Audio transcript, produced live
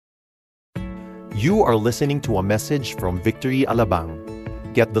You are listening to a message from Victory Alabang.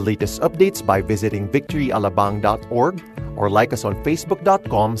 Get the latest updates by visiting victoryalabang.org or like us on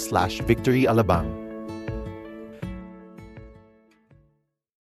facebook.com/victoryalabang.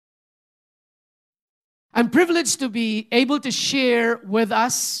 I'm privileged to be able to share with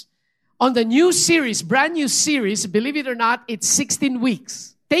us on the new series, brand new series. Believe it or not, it's 16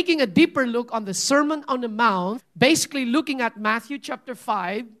 weeks. Taking a deeper look on the Sermon on the Mount, basically looking at Matthew chapter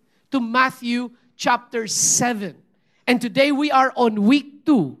 5 to Matthew chapter 7. And today we are on week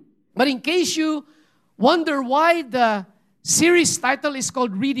 2. But in case you wonder why the series title is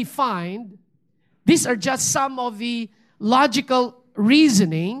called Redefined, these are just some of the logical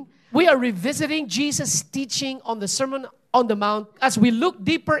reasoning. We are revisiting Jesus' teaching on the Sermon on the Mount as we look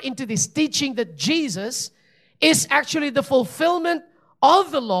deeper into this teaching that Jesus is actually the fulfillment of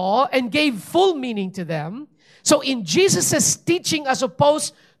the law and gave full meaning to them. So in Jesus' teaching, as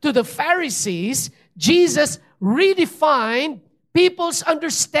opposed to the Pharisees, Jesus redefined people's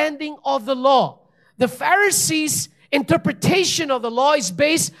understanding of the law. The Pharisees' interpretation of the law is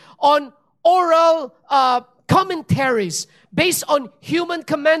based on oral commentaries, based on human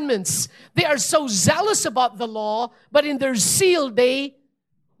commandments. They are so zealous about the law, but in their zeal, they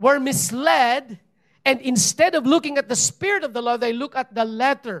were misled. And instead of looking at the spirit of the law, they look at the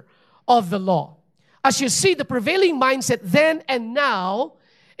letter of the law. As you see, the prevailing mindset then and now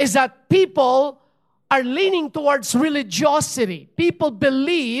is that people are leaning towards religiosity. People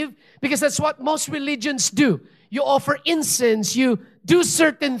believe, because that's what most religions do. You offer incense, you do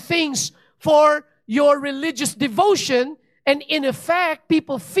certain things for your religious devotion, and in effect,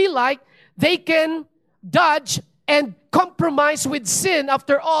 people feel like they can dodge and compromise with sin.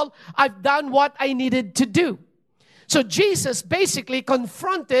 After all, I've done what I needed to do. So Jesus basically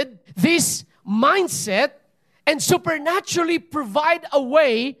confronted this mindset and supernaturally provide a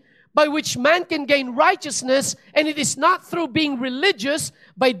way by which man can gain righteousness, and it is not through being religious,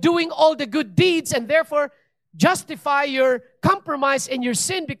 by doing all the good deeds and therefore justify your compromise and your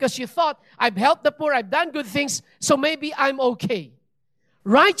sin because you thought, I've helped the poor, I've done good things, so maybe I'm okay.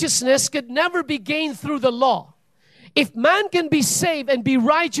 Righteousness could never be gained through the law. If man can be saved and be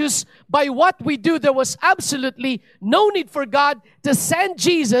righteous by what we do, there was absolutely no need for God to send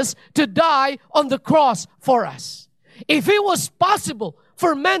Jesus to die on the cross for us. If it was possible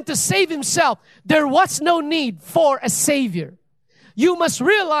for man to save himself, there was no need for a Savior. You must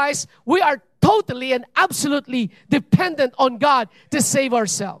realize we are totally and absolutely dependent on God to save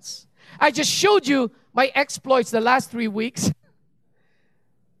ourselves. I just showed you my exploits the last 3 weeks.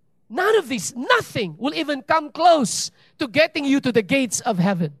 None of these, nothing will even come close to getting you to the gates of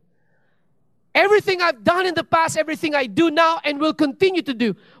heaven. Everything I've done in the past, everything I do now and will continue to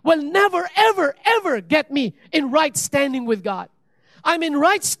do will never, ever, ever get me in right standing with God. I'm in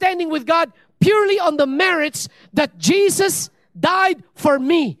right standing with God purely on the merits that Jesus died for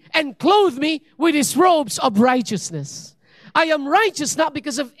me and clothed me with His robes of righteousness. I am righteous not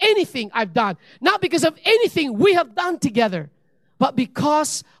because of anything I've done, not because of anything we have done together, but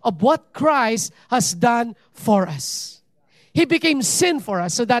because of what Christ has done for us. He became sin for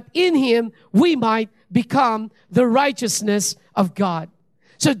us so that in Him we might become the righteousness of God.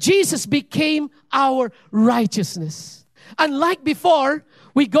 So Jesus became our righteousness. Unlike before,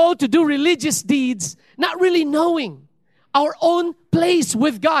 we go to do religious deeds not really knowing our own place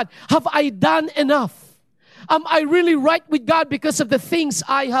with God. Have I done enough? Am I really right with God because of the things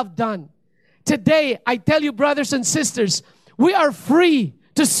I have done? Today, I tell you, brothers and sisters, we are free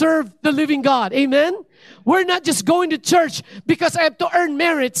to serve the living God. Amen? We're not just going to church because I have to earn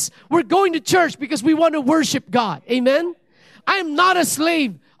merits. We're going to church because we want to worship God. Amen? I am not a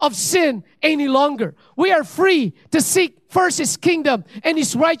slave of sin any longer. We are free to seek first His kingdom and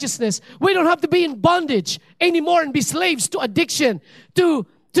His righteousness. We don't have to be in bondage anymore and be slaves to addiction, to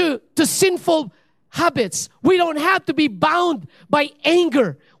sinful habits. We don't have to be bound by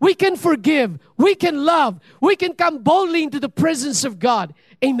anger. We can forgive. We can love. We can come boldly into the presence of God.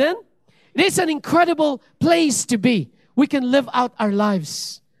 Amen? It is an incredible place to be. We can live out our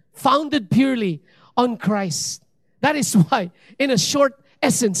lives founded purely on Christ. That is why, in a short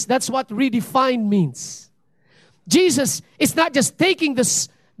essence, that's what redefined means. Jesus is not just taking the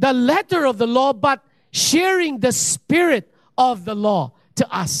letter of the law, but sharing the spirit of the law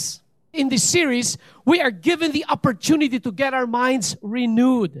to us. In this series, we are given the opportunity to get our minds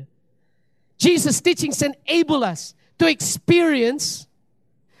renewed. Jesus' teachings enable us to experience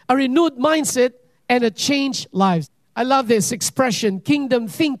a renewed mindset and a changed life. I love this expression, kingdom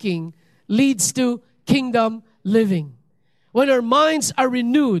thinking leads to kingdom living. When our minds are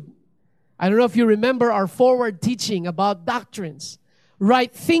renewed, I don't know if you remember our forward teaching about doctrines.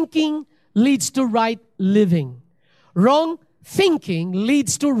 Right thinking leads to right living. Wrong thinking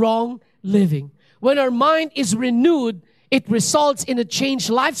leads to wrong living. When our mind is renewed, it results in a changed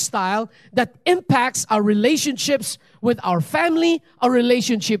lifestyle that impacts our relationships with our family, our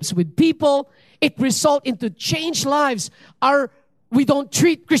relationships with people. It results into changed lives. We don't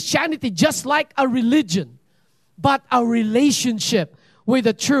treat Christianity just like a religion, but a relationship with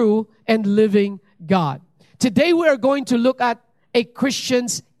a true and living God. Today we are going to look at a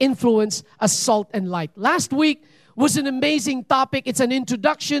Christian's influence as salt and light. Last week was an amazing topic. It's an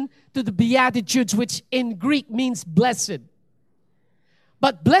introduction to the Beatitudes, which in Greek means blessed.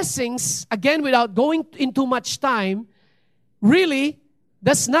 But blessings, again, without going into much time, really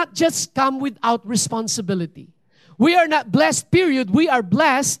does not just come without responsibility. We are not blessed, period. We are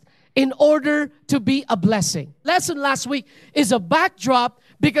blessed in order to be a blessing. Lesson last week is a backdrop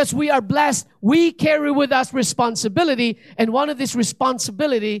because we are blessed. We carry with us responsibility, and one of this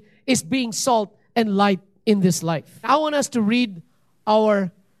responsibility is being salt and light in this life. I want us to read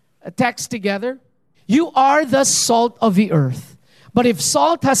our text together. You are the salt of the earth. But if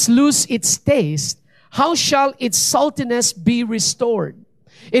salt has lost its taste, how shall its saltiness be restored?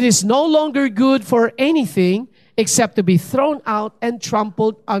 It is no longer good for anything except to be thrown out and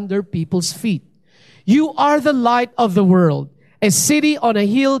trampled under people's feet. You are the light of the world. A city on a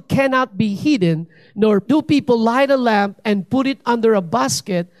hill cannot be hidden, nor do people light a lamp and put it under a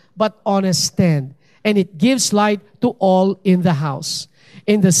basket, but on a stand, and it gives light to all in the house.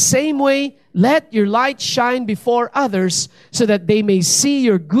 In the same way, let your light shine before others so that they may see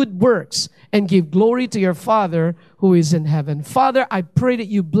your good works and give glory to your Father who is in heaven. Father, I pray that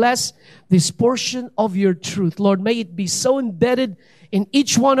you bless this portion of your truth. Lord, may it be so embedded in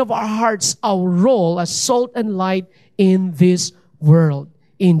each one of our hearts, our role as salt and light in this world.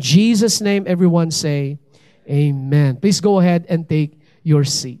 In Jesus' name, everyone say, amen. Please go ahead and take your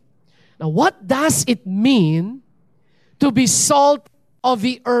seat. Now, what does it mean to be salt of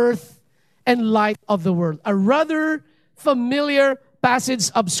the earth and light of the world? A rather familiar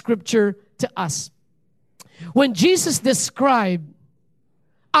passage of scripture to us. When Jesus described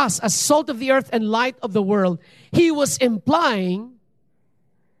us as salt of the earth and light of the world, he was implying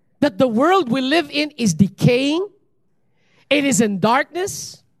that the world we live in is decaying, it is in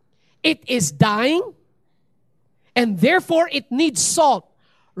darkness, it is dying, and therefore it needs salt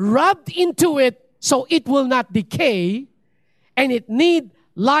rubbed into it so it will not decay, and it need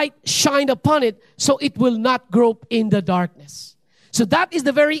light shined upon it so it will not grope in the darkness. So that is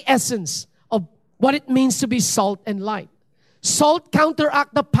the very essence of what it means to be salt and light. Salt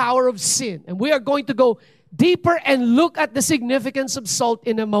counteract the power of sin. And we are going to go deeper and look at the significance of salt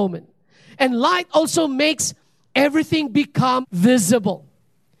in a moment. And light also makes everything become visible.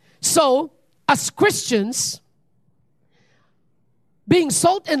 So, as Christians, being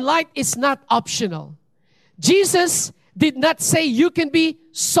salt and light is not optional. Jesus did not say you can be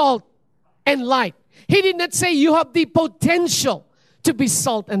salt and light. He did not say you have the potential to be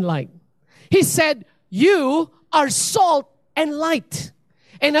salt and light. He said you are salt and light.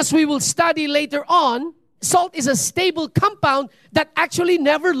 And as we will study later on, salt is a stable compound that actually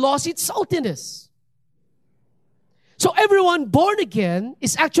never lost its saltiness. So everyone born again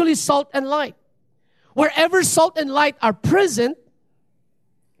is actually salt and light. Wherever salt and light are present,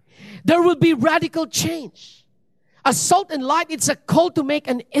 there will be radical change. As salt and light, it's a call to make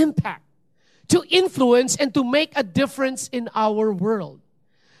an impact, to influence and to make a difference in our world.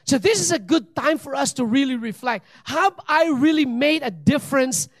 So this is a good time for us to really reflect. Have I really made a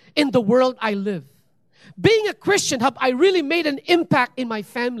difference in the world I live? Being a Christian, have I really made an impact in my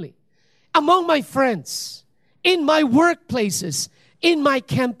family, among my friends, in my workplaces, in my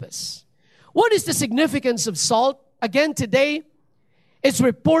campus? What is the significance of salt? Again, today, it's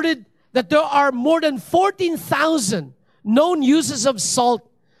reported that there are more than 14,000 known uses of salt,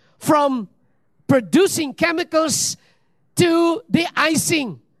 from producing chemicals to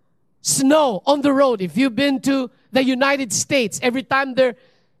de-icing snow on the road. If you've been to the United States, every time there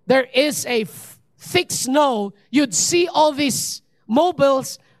is a thick snow, you'd see all these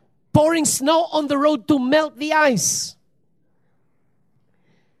mobiles pouring snow on the road to melt the ice.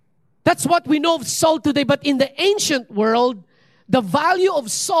 That's what we know of salt today. But in the ancient world, the value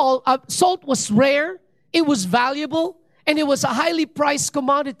of salt was rare, it was valuable, and it was a highly priced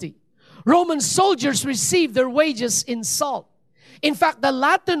commodity. Roman soldiers received their wages in salt. In fact, the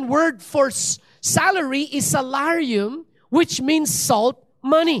Latin word for salary is salarium, which means salt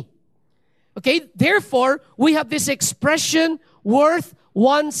money. Okay, therefore, we have this expression, worth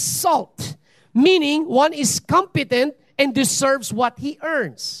one's salt, meaning one is competent and deserves what he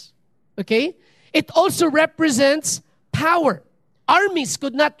earns. Okay, it also represents power, Armies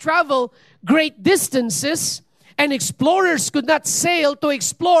could not travel great distances, and explorers could not sail to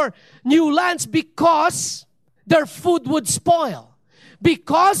explore new lands because their food would spoil.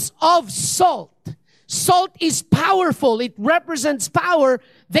 Because of salt. Salt is powerful. It represents power.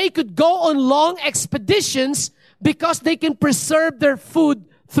 They could go on long expeditions because they can preserve their food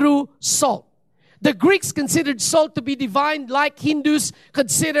through salt. The Greeks considered salt to be divine, like Hindus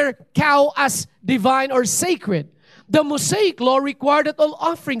consider cow as divine or sacred. The Mosaic law required that all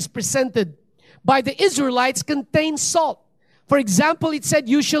offerings presented by the Israelites contain salt. For example, it said,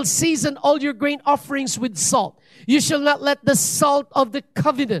 you shall season all your grain offerings with salt. You shall not let the salt of the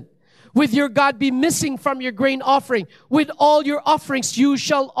covenant with your God be missing from your grain offering. With all your offerings you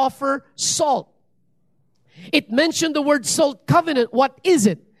shall offer salt. It mentioned the word salt covenant. What is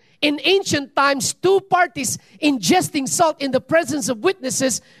it? In ancient times, two parties ingesting salt in the presence of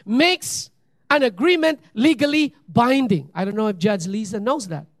witnesses makes an agreement legally binding. I don't know if Judge Lisa knows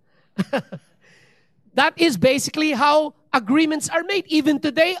that. That is basically how agreements are made. Even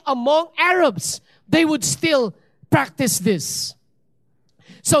today, among Arabs, they would still practice this.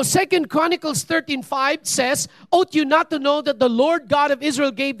 So 2 Chronicles 13:5 says, ought you not to know that the Lord God of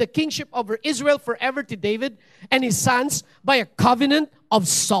Israel gave the kingship over Israel forever to David and his sons by a covenant of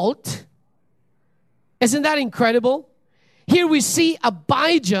salt? Isn't that incredible? Here we see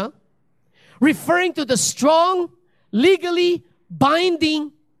Abijah referring to the strong, legally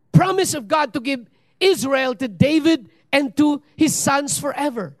binding promise of God to give Israel to David and to his sons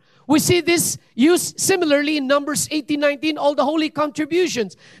forever. We see this used similarly in Numbers 18:19, all the holy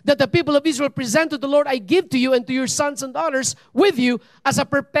contributions that the people of Israel present to the Lord, I give to you and to your sons and daughters with you as a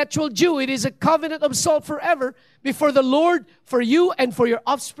perpetual Jew. It is a covenant of salt forever before the Lord for you and for your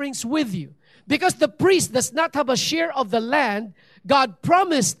offsprings with you. Because the priest does not have a share of the land, God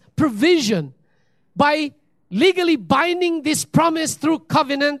promised provision by legally binding this promise through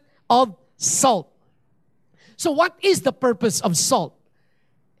covenant of salt. So what is the purpose of salt?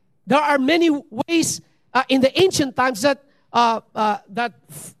 There are many ways in the ancient times that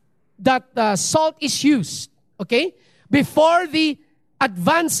salt is used. Okay, before the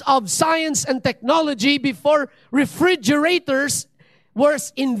advance of science and technology, before refrigerators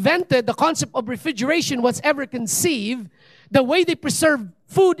was invented, the concept of refrigeration was ever conceived. The way they preserved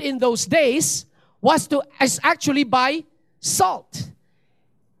food in those days was actually by salt.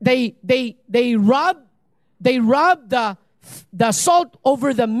 They rub the salt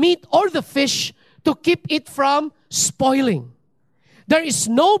over the meat or the fish to keep it from spoiling. There is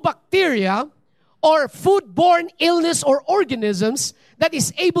no bacteria or foodborne illness or organisms that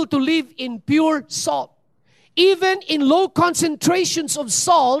is able to live in pure salt. Even in low concentrations of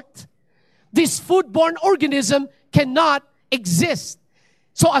salt, this foodborne organism cannot exist.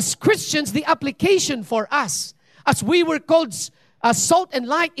 So as Christians, the application for us, as we were called salt and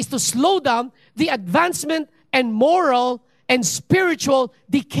light, is to slow down the advancement and moral and spiritual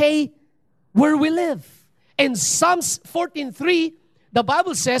decay where we live. In Psalms 14:3, the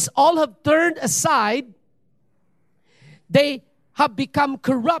Bible says, all have turned aside. They have become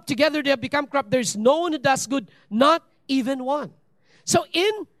corrupt. Together they have become corrupt. There is no one who does good, not even one. So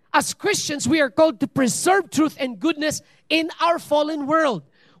as Christians, we are called to preserve truth and goodness in our fallen world.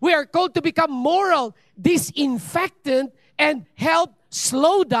 We are called to become moral disinfectant and help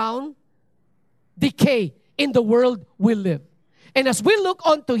slow down decay in the world we live. And as we look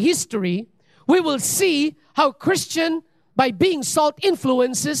onto history, we will see how Christian, by being salt,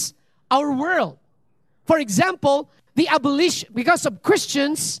 influences our world. For example, the abolition, because of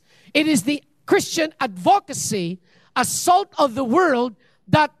Christians, it is the Christian advocacy as salt of the world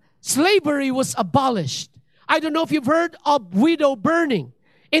that slavery was abolished. I don't know if you've heard of widow burning.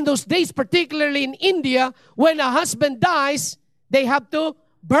 In those days, particularly in India, when a husband dies, they have to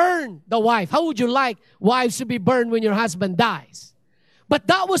burn the wife. How would you like wives to be burned when your husband dies? But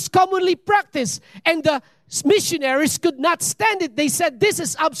that was commonly practiced, and the missionaries could not stand it. They said, this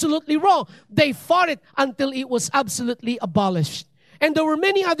is absolutely wrong. They fought it until it was absolutely abolished. And there were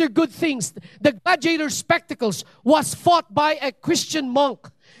many other good things. The gladiator spectacles was fought by a Christian monk.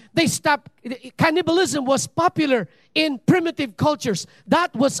 They stopped. Cannibalism was popular in primitive cultures.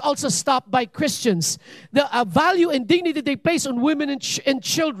 That was also stopped by Christians. The value and dignity they place on women and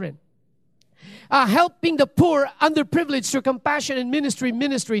children. Helping the poor, underprivileged through compassion and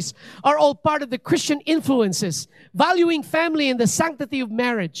ministries are all part of the Christian influences. Valuing family and the sanctity of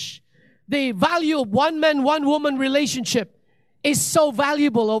marriage. The value of one man, one woman relationship is so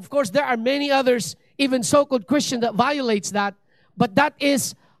valuable. Of course, there are many others, even so-called Christian, that violates that. But that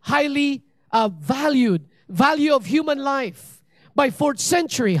is highly valued. Value of human life. By 4th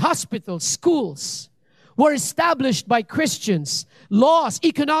century, hospitals, schools were established by Christians. laws,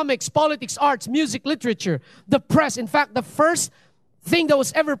 economics, politics, arts, music, literature, the press. In fact, the first thing that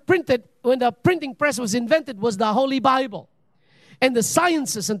was ever printed when the printing press was invented was the Holy Bible. And the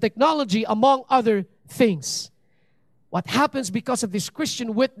sciences and technology, among other things. What happens because of this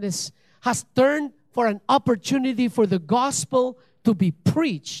Christian witness has turned for an opportunity for the gospel to be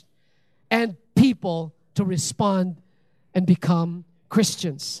preached and people to respond and become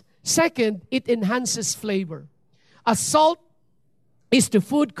Christians. Second, it enhances flavor. As salt is to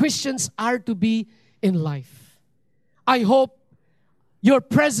food, Christians are to be in life. I hope your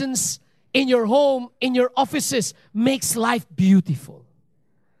presence in your home, in your offices, makes life beautiful.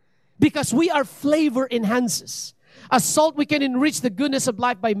 Because we are flavor enhancers. As salt, we can enrich the goodness of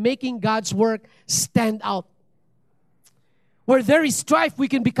life by making God's work stand out. Where there is strife, we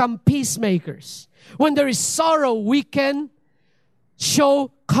can become peacemakers. When there is sorrow, we can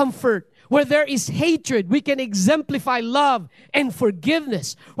show comfort. Where there is hatred, we can exemplify love and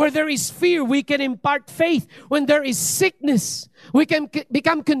forgiveness. Where there is fear, we can impart faith. When there is sickness, we can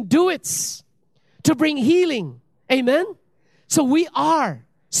become conduits to bring healing. Amen? So we are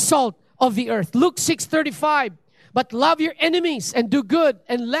salt of the earth. Luke 6:35. But love your enemies and do good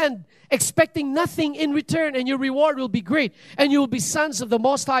and lend, expecting nothing in return, and your reward will be great. And you will be sons of the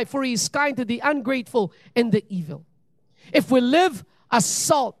Most High, for He is kind to the ungrateful and the evil. If we live as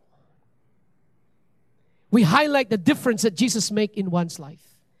salt, we highlight the difference that Jesus made in one's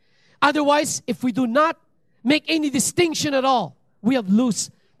life. Otherwise, if we do not make any distinction at all, we have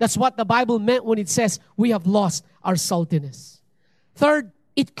lost. That's what the Bible meant when it says we have lost our saltiness. Third,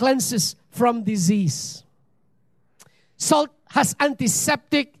 it cleanses from disease. Salt has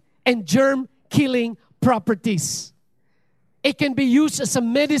antiseptic and germ-killing properties. It can be used as a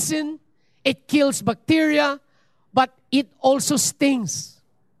medicine. It kills bacteria, but it also stings.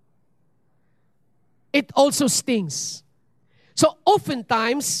 It also stings. So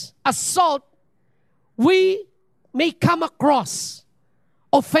oftentimes, as salt, we may come across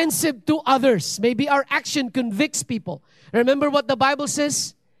offensive to others. Maybe our action convicts people. Remember what the Bible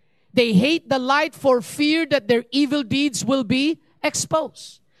says? They hate the light for fear that their evil deeds will be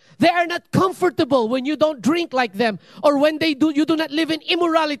exposed. They are not comfortable when you don't drink like them, or when they do, you do not live in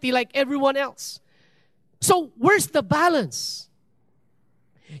immorality like everyone else. So where's the balance?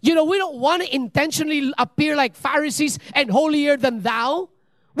 You know, we don't want to intentionally appear like Pharisees and holier than thou.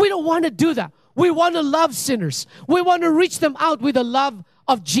 We don't want to do that. We want to love sinners. We want to reach them out with the love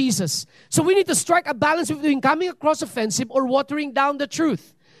of Jesus. So we need to strike a balance between coming across offensive or watering down the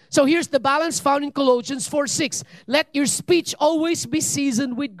truth. So here's the balance found in Colossians 4:6. Let your speech always be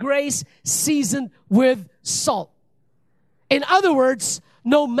seasoned with grace, seasoned with salt. In other words,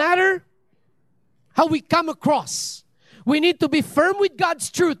 no matter how we come across, we need to be firm with God's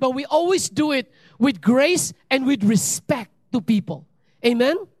truth, but we always do it with grace and with respect to people.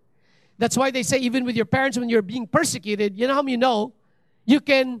 Amen? That's why they say even with your parents when you're being persecuted, you know how you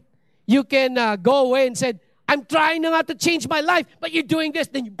can go away and say, I'm trying not to change my life, but you're doing this.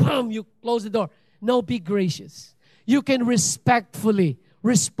 Then you close the door. No, be gracious. You can respectfully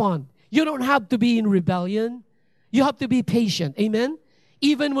respond. You don't have to be in rebellion. You have to be patient. Amen?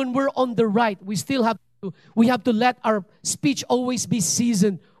 Even when we're on the right, we have to let our speech always be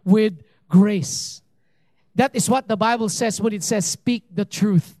seasoned with grace. That is what the Bible says when it says, speak the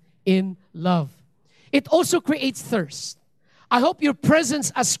truth in love. It also creates thirst. I hope your presence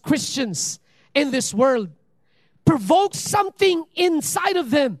as Christians in this world provokes something inside of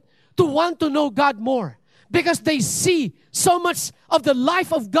them to want to know God more, because they see so much of the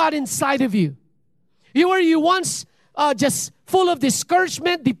life of God inside of you. You were once just full of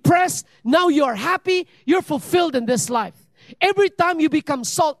discouragement, depressed. Now you're happy. You're fulfilled in this life. Every time you become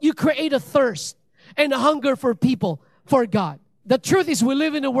salt, you create a thirst and a hunger for people, for God. The truth is we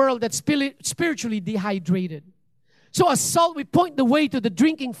live in a world that's spiritually dehydrated. So as salt, we point the way to the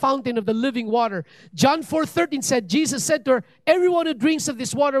drinking fountain of the living water. John 4:13 said, Jesus said to her, everyone who drinks of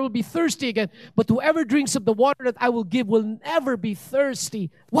this water will be thirsty again, but whoever drinks of the water that I will give will never be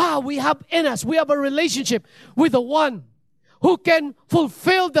thirsty. Wow, we have a relationship with the one who can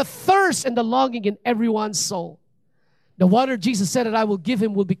fulfill the thirst and the longing in everyone's soul. The water Jesus said that I will give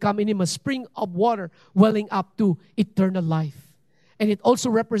him will become in him a spring of water welling up to eternal life. And it also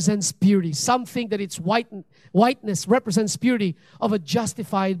represents purity. Some think that its whiteness represents purity of a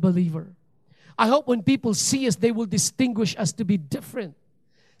justified believer. I hope when people see us, they will distinguish us to be different.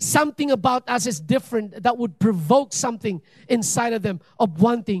 Something about us is different that would provoke something inside of them of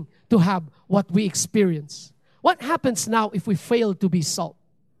wanting to have what we experience. What happens now if we fail to be salt?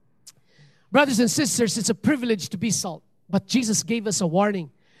 Brothers and sisters, it's a privilege to be salt. But Jesus gave us a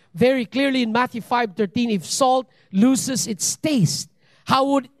warning very clearly in Matthew 5:13. If salt loses its taste, how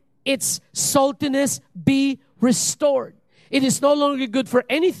would its saltiness be restored? It is no longer good for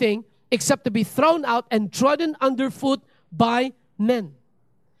anything except to be thrown out and trodden underfoot by men.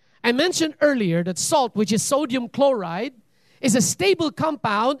 I mentioned earlier that salt, which is sodium chloride, is a stable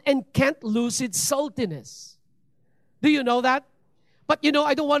compound and can't lose its saltiness. Do you know that? But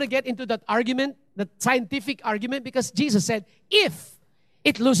I don't want to get into that argument, that scientific argument, because Jesus said, if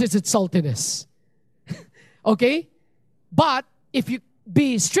it loses its saltiness. Okay? But if you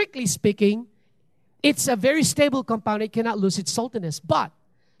be strictly speaking, it's a very stable compound. It cannot lose its saltiness. But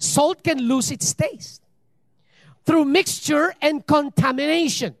salt can lose its taste through mixture and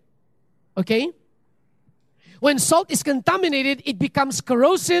contamination. Okay? When salt is contaminated, it becomes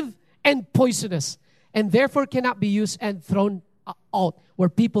corrosive and poisonous, and therefore cannot be used and thrown out where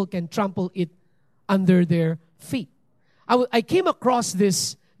people can trample it under their feet. I came across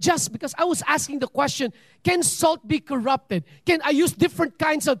this just because I was asking the question, can salt be corrupted? Can I use different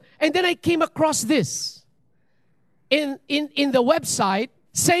kinds of... And then I came across this in the website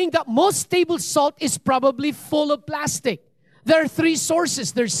saying that most stable salt is probably full of plastic. There are three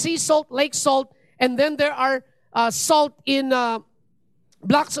sources. There's sea salt, lake salt, and then there are salt in...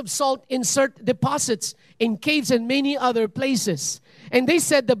 blocks of salt insert deposits in caves and many other places. And they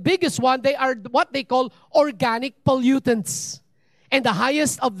said the biggest one, they are what they call organic pollutants. And the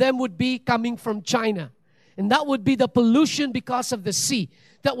highest of them would be coming from China. And that would be the pollution because of the sea.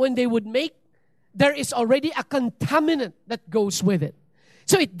 That when they would make, there is already a contaminant that goes with it.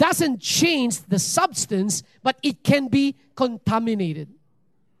 So it doesn't change the substance, but it can be contaminated.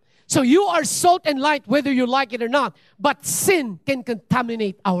 So you are salt and light whether you like it or not. But sin can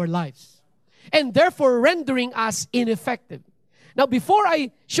contaminate our lives. And therefore rendering us ineffective. Now before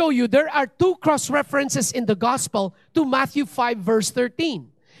I show you, there are two cross-references in the gospel to Matthew 5 verse 13.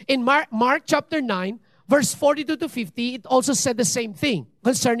 In Mark chapter 9 verse 42 to 50, it also said the same thing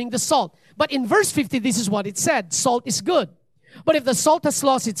concerning the salt. But in verse 50, this is what it said. Salt is good. But if the salt has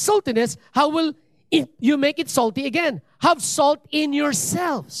lost its saltiness, how will you make it salty again? Have salt in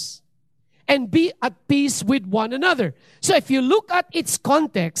yourselves and be at peace with one another. So if you look at its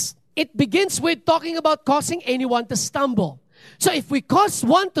context, it begins with talking about causing anyone to stumble. So if we cause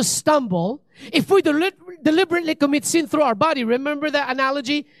one to stumble, if we deliberately commit sin through our body, remember the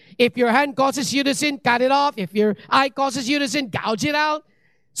analogy? If your hand causes you to sin, cut it off. If your eye causes you to sin, gouge it out.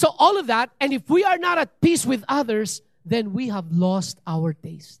 So all of that, and if we are not at peace with others, then we have lost our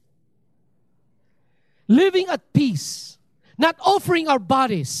taste. Living at peace, not offering our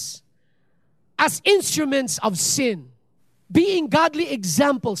bodies as instruments of sin, being godly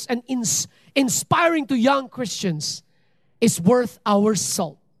examples and inspiring to young Christians is worth our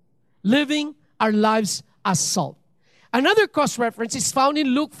salt. Living our lives as salt. Another cross-reference is found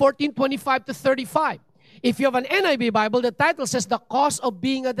in Luke 14:25 to 35. If you have an NIV Bible, the title says, The Cost of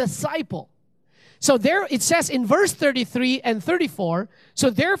Being a Disciple. So there it says in verse 33 and 34, so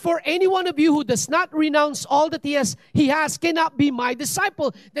therefore any one of you who does not renounce all that he has cannot be my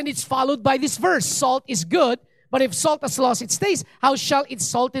disciple. Then it's followed by this verse, salt is good, but if salt has lost its taste, how shall its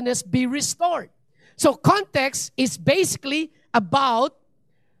saltiness be restored? So context is basically about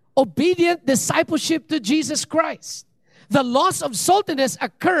obedient discipleship to Jesus Christ. The loss of saltiness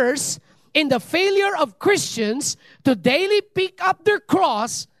occurs in the failure of Christians to daily pick up their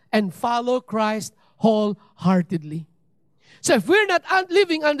cross and follow Christ wholeheartedly. So if we're not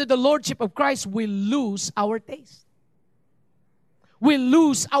living under the lordship of Christ, we lose our taste. We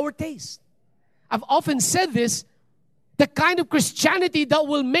lose our taste. I've often said this, the kind of Christianity that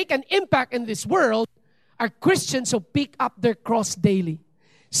will make an impact in this world are Christians who pick up their cross daily.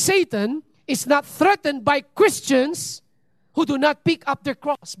 Satan is not threatened by Christians who do not pick up their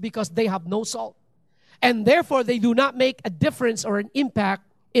cross because they have no salt. And therefore, they do not make a difference or an impact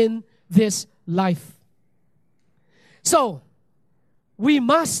in this life. So, we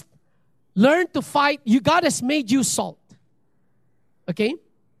must learn to fight. God has made you salt. Okay?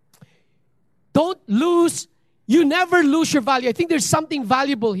 You never lose your value. I think there's something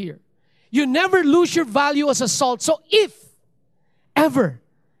valuable here. You never lose your value as a salt. So if ever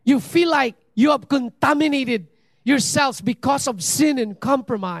you feel like you have contaminated yourselves because of sin and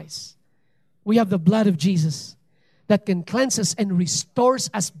compromise, we have the blood of Jesus that can cleanse us and restores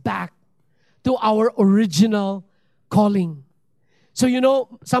us back to our original calling. So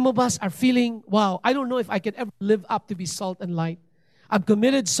some of us are feeling, wow, I don't know if I can ever live up to be salt and light. I've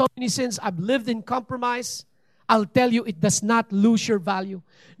committed so many sins. I've lived in compromise. I'll tell you, it does not lose your value.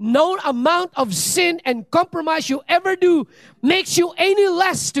 No amount of sin and compromise you ever do makes you any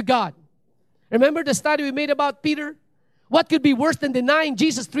less to God. Remember the study we made about Peter? What could be worse than denying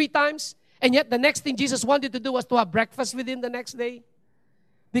Jesus 3 times? And yet the next thing Jesus wanted to do was to have breakfast with him the next day.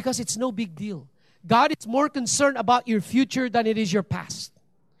 Because it's no big deal. God is more concerned about your future than it is your past.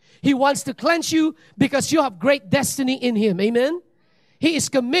 He wants to cleanse you because you have great destiny in Him. Amen? He is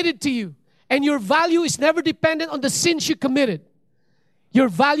committed to you. And your value is never dependent on the sins you committed. Your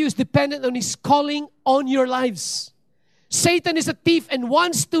value is dependent on His calling on your lives. Satan is a thief and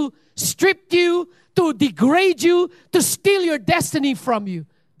wants to strip you, to degrade you, to steal your destiny from you.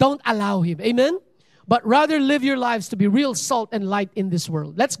 Don't allow him. Amen? But rather live your lives to be real salt and light in this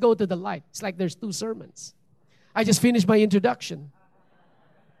world. Let's go to the light. It's like there's two sermons. I just finished my introduction.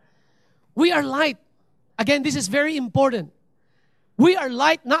 We are light. Again, this is very important. We are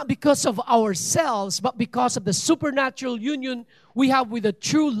light not because of ourselves, but because of the supernatural union we have with the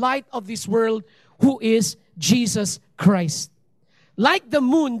true light of this world, who is Jesus Christ. Like the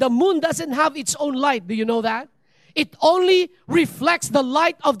moon doesn't have its own light. Do you know that? It only reflects the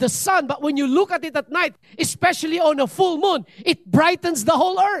light of the sun. But when you look at it at night, especially on a full moon, it brightens the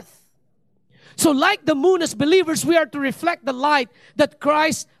whole earth. So like the moon, as believers, we are to reflect the light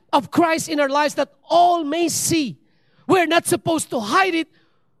of Christ in our lives, that all may see. We're not supposed to hide it.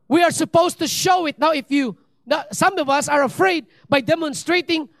 We are supposed to show it. Now, some of us are afraid by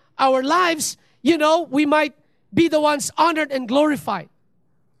demonstrating our lives, we might be the ones honored and glorified.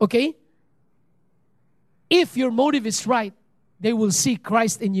 Okay? If your motive is right, they will see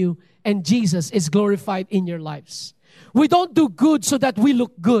Christ in you and Jesus is glorified in your lives. We don't do good so that we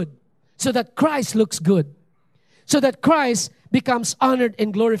look good, so that Christ looks good, so that Christ becomes honored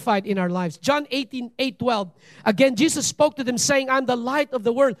and glorified in our lives. John 18:12. Again, Jesus spoke to them saying, I'm the light of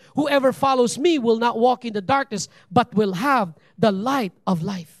the world. Whoever follows me will not walk in the darkness, but will have the light of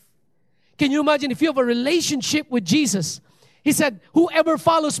life. Can you imagine if you have a relationship with Jesus? He said, whoever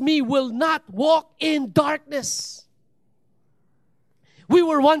follows me will not walk in darkness. We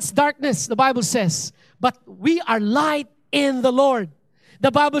were once darkness, the Bible says, but we are light in the Lord.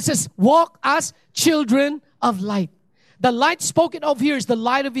 The Bible says, walk as children of light. The light spoken of here is the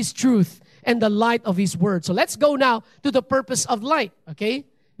light of His truth and the light of His word. So let's go now to the purpose of light, okay?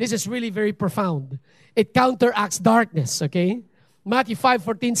 This is really very profound. It counteracts darkness, okay? Matthew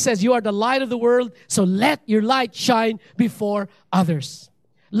 5:14 says, you are the light of the world, so let your light shine before others.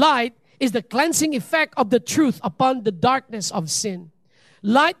 Light is the cleansing effect of the truth upon the darkness of sin.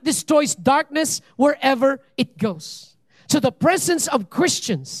 Light destroys darkness wherever it goes. So the presence of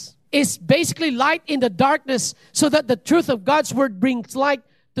Christians is basically light in the darkness, so that the truth of God's word brings light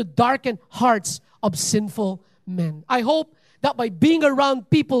to darkened hearts of sinful men. I hope that by being around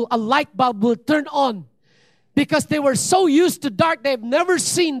people, a light bulb will turn on, because they were so used to dark, they've never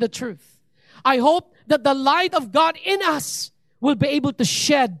seen the truth. I hope that the light of God in us will be able to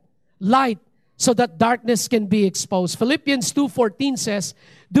shed light so that darkness can be exposed. Philippians 2:14 says,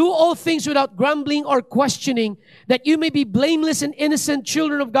 do all things without grumbling or questioning, that you may be blameless and innocent,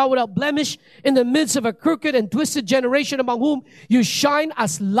 children of God without blemish, in the midst of a crooked and twisted generation, among whom you shine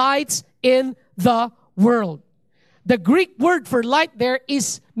as lights in the world. The Greek word for light there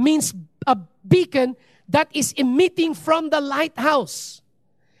means a beacon that is emitting from the lighthouse.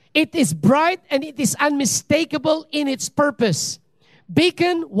 It is bright and it is unmistakable in its purpose.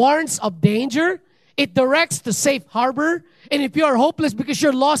 Beacon warns of danger. It directs to safe harbor. And if you are hopeless because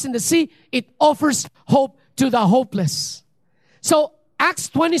you're lost in the sea, it offers hope to the hopeless. So Acts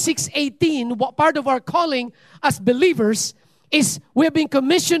 26:18, what part of our calling as believers is we have been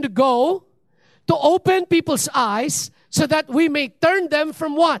commissioned to go to open people's eyes so that we may turn them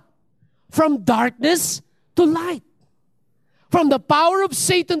from what? From darkness to light. From the power of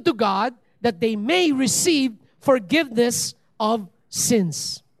Satan to God, that they may receive forgiveness of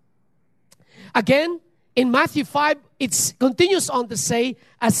sins. Again, in Matthew 5, it continues on to say,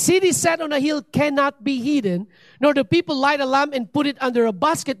 a city set on a hill cannot be hidden, nor do people light a lamp and put it under a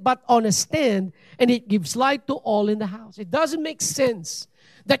basket, but on a stand, and it gives light to all in the house. It doesn't make sense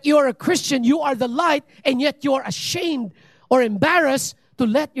that you are a Christian, you are the light, and yet you are ashamed or embarrassed to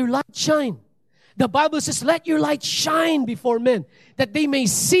let your light shine. The Bible says, let your light shine before men, that they may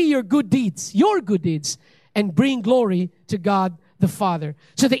see your good deeds, and bring glory to God the Father.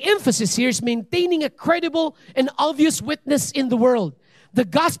 So the emphasis here is maintaining a credible and obvious witness in the world. The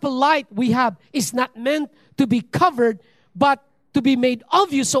gospel light we have is not meant to be covered, but to be made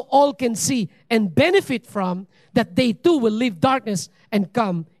obvious so all can see and benefit from, that they too will leave darkness and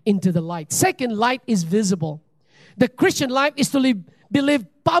come into the light. Second, light is visible. The Christian life is to be lived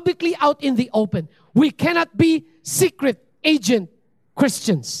publicly out in the open. We cannot be secret agent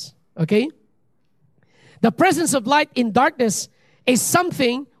Christians. Okay? The presence of light in darkness is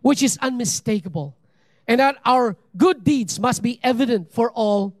something which is unmistakable, and that our good deeds must be evident for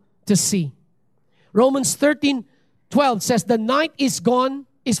all to see. Romans 13:12 says, the night is gone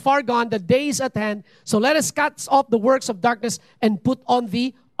is far gone, the day is at hand. So let us cast off the works of darkness and put on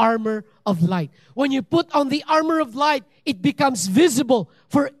the armor of light. When you put on the armor of light, it becomes visible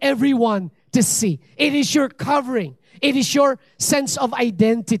for everyone to see. It is your covering. It is your sense of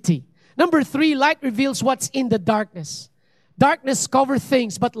identity. Number 3, light reveals what's in the darkness. Darkness covers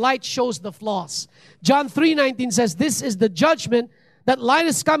things, but light shows the flaws. John 3:19 says, this is the judgment, that light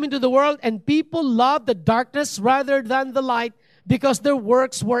has come into the world, and people love the darkness rather than the light because their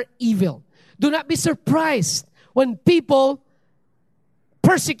works were evil. Do not be surprised when people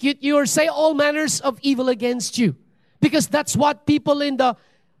persecute you or say all manners of evil against you, because that's what people in the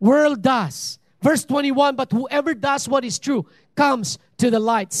world does. Verse 21, but whoever does what is true comes to the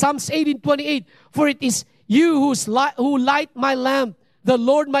light. Psalms 18:28, for it is you who light my lamp. The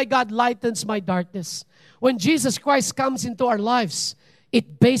Lord my God lightens my darkness. When Jesus Christ comes into our lives,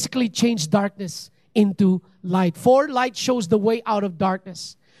 it basically changed darkness into light. For light shows the way out of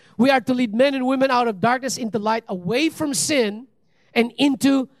darkness. We are to lead men and women out of darkness into light, away from sin and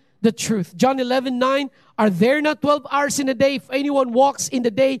into the truth. John 11:9, are there not 12 hours in a day? If anyone walks in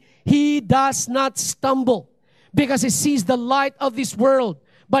the day, he does not stumble, because he sees the light of this world.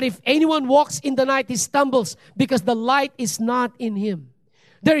 But if anyone walks in the night, he stumbles, because the light is not in him.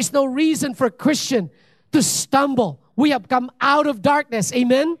 There is no reason for a Christian to stumble. We have come out of darkness.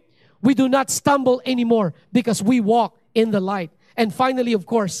 Amen? We do not stumble anymore because we walk in the light. And finally, of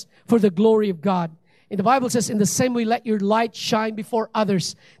course, for the glory of God. And the Bible says, in the same way, let your light shine before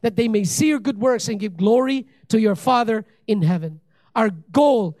others, that they may see your good works and give glory to your Father in heaven. Our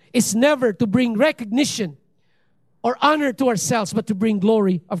goal is never to bring recognition or honor to ourselves, but to bring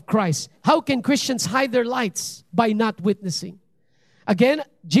glory of Christ. How can Christians hide their lights? By not witnessing. Again,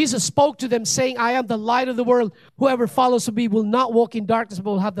 Jesus spoke to them saying, I am the light of the world. Whoever follows me will not walk in darkness,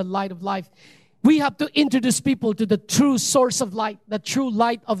 but will have the light of life. We have to introduce people to the true source of light, the true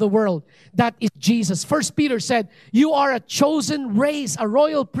light of the world. That is Jesus. 1 Peter said, you are a chosen race, a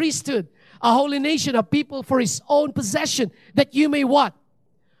royal priesthood, a holy nation, a people for His own possession, that you may what?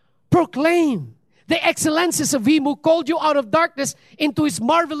 Proclaim the excellencies of Him who called you out of darkness into His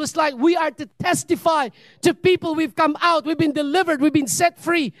marvelous light. We are to testify to people we've come out, we've been delivered, we've been set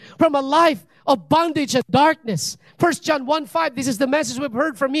free from a life of bondage and darkness. 1 John 1:5, this is the message we've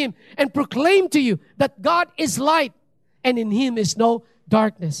heard from Him and proclaim to you that God is light and in Him is no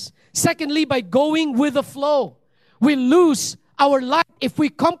darkness. Secondly, by going with the flow. We lose our light if we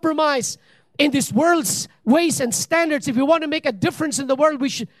compromise in this world's ways and standards. If we want to make a difference in the world, we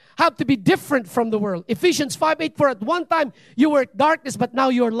should have to be different from the world. Ephesians 5:8, for at one time you were darkness, but now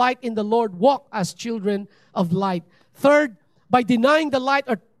you are light in the Lord. Walk as children of light. Third, by denying the light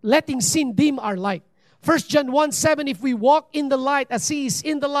or letting sin dim our light. 1 John 1:7, if we walk in the light as He is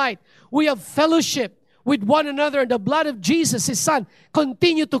in the light, we have fellowship with one another, and the blood of Jesus, His Son,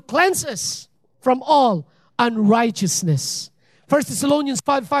 continue to cleanse us from all unrighteousness. 1 Thessalonians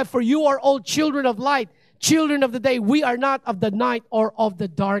 5:5, for you are all children of light, children of the day. We are not of the night or of the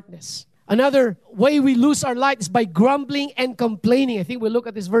darkness. Another way we lose our light is by grumbling and complaining. I think we looked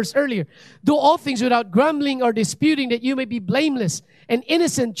at this verse earlier. Do all things without grumbling or disputing, that you may be blameless and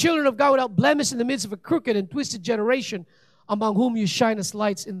innocent, children of God without blemish in the midst of a crooked and twisted generation, among whom you shine as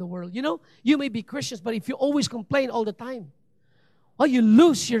lights in the world. You know, you may be Christians, but if you always complain all the time, well, you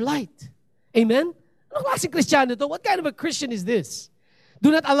lose your light. Amen? Ano klaseng Kristiyano to? What kind of a Christian is this?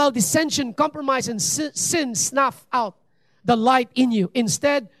 Do not allow dissension, compromise, and sin snuff out the light in you.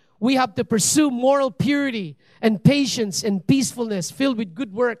 Instead, we have to pursue moral purity and patience and peacefulness filled with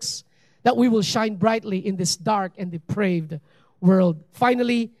good works, that we will shine brightly in this dark and depraved world.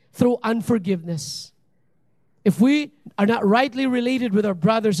 Finally, through unforgiveness. If we are not rightly related with our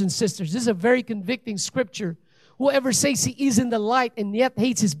brothers and sisters, this is a very convicting scripture. Whoever says he is in the light and yet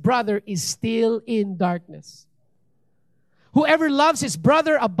hates his brother is still in darkness. Whoever loves his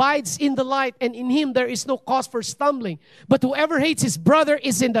brother abides in the light, and in him there is no cause for stumbling. But whoever hates his brother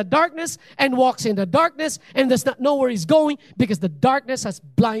is in the darkness and walks in the darkness and does not know where he's going, because the darkness has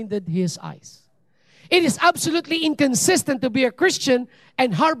blinded his eyes. It is absolutely inconsistent to be a Christian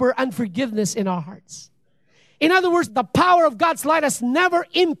and harbor unforgiveness in our hearts. In other words, the power of God's light has never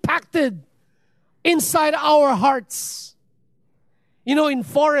impacted inside our hearts. You know, in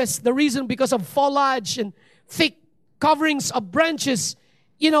forests, the reason because of foliage and thick coverings of branches,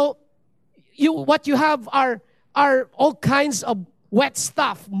 what you have are all kinds of wet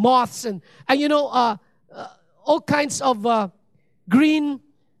stuff, moths and all kinds of green,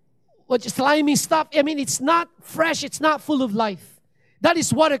 slimy stuff. I mean, it's not fresh. It's not full of life. That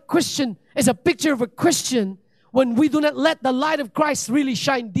is what a Christian is, a picture of a Christian when we do not let the light of Christ really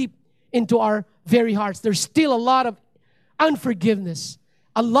shine deep into our very hearts. There's still a lot of unforgiveness,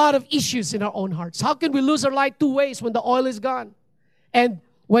 a lot of issues in our own hearts. How can we lose our light two ways? When the oil is gone and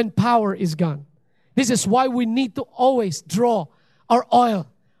when power is gone. This is why we need to always draw our oil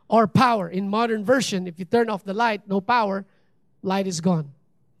or power. In modern version, if you turn off the light, no power, light is gone.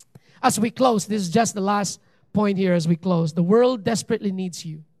 As we close, this is just the last point here as we close. The world desperately needs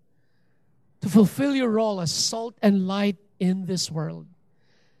you to fulfill your role as salt and light in this world.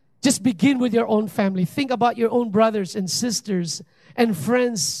 Just begin with your own family. Think about your own brothers and sisters and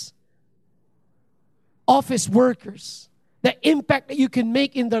friends, office workers, the impact that you can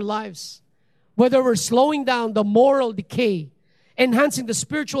make in their lives. Whether we're slowing down the moral decay, enhancing the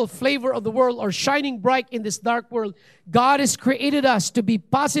spiritual flavor of the world, or shining bright in this dark world, God has created us to be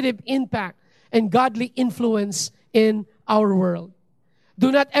positive impact and godly influence in our world.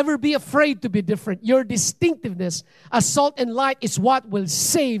 Do not ever be afraid to be different. Your distinctiveness as salt and light is what will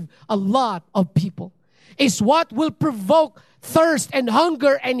save a lot of people. It's what will provoke thirst and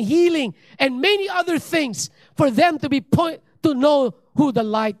hunger and healing and many other things for them to to know who the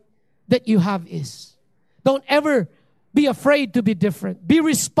light that you have is. Don't ever be afraid to be different. Be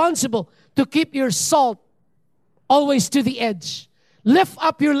responsible to keep your salt always to the edge. Lift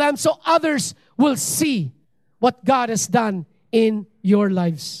up your lamp so others will see what God has done in your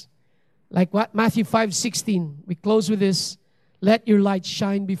lives. Like what Matthew 5:16, we close with this. Let your light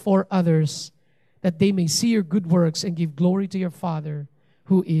shine before others, that they may see your good works and give glory to your Father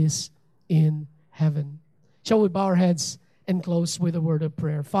who is in heaven. Shall we bow our heads and close with a word of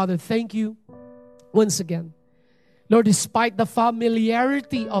prayer? Father, thank you once again. Lord, despite the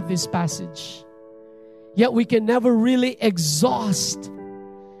familiarity of this passage, yet we can never really exhaust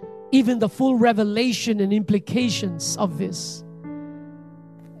even the full revelation and implications of this,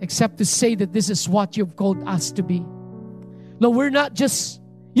 except to say that this is what you've called us to be. Lord,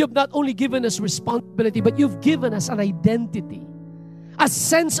 you have not only given us responsibility, but you've given us an identity, a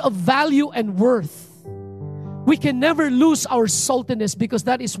sense of value and worth. We can never lose our saltiness because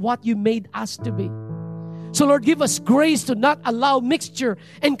that is what you made us to be. So Lord, give us grace to not allow mixture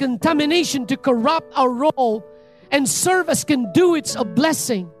and contamination to corrupt our role and serve as conduits of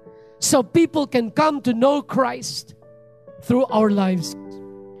blessing so people can come to know Christ through our lives.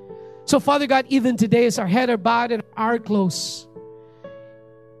 So Father God, even today as our head are bowed and our close,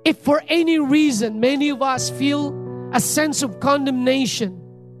 if for any reason many of us feel a sense of condemnation,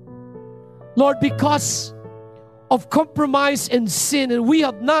 Lord, because of compromise and sin, and we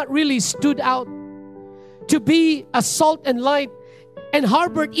have not really stood out to be a salt and light and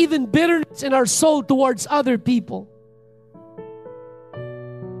harbored even bitterness in our soul towards other people.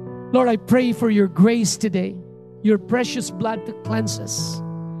 Lord, I pray for your grace today, your precious blood to cleanse us,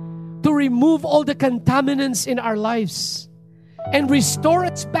 to remove all the contaminants in our lives and restore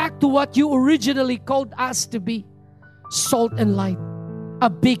us back to what you originally called us to be, salt and light, a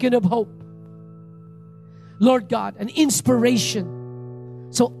beacon of hope. Lord God, an inspiration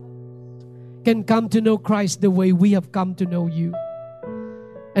so can come to know Christ the way we have come to know you.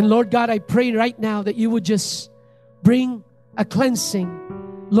 And Lord God, I pray right now that you would just bring a cleansing.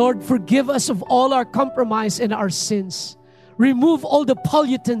 Lord, forgive us of all our compromise and our sins. Remove all the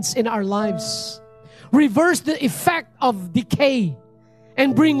pollutants in our lives. Reverse the effect of decay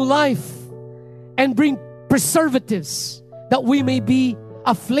and bring life and bring preservatives that we may be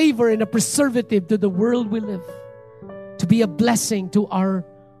a flavor and a preservative to the world we live, to be a blessing to our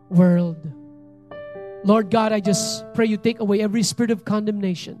world. Lord God, I just pray you take away every spirit of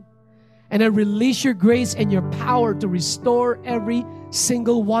condemnation, and I release your grace and your power to restore every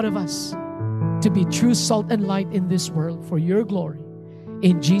single one of us to be true salt and light in this world for your glory.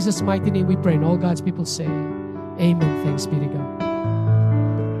 In Jesus' mighty name we pray, and all God's people say, amen. Thanks be to God.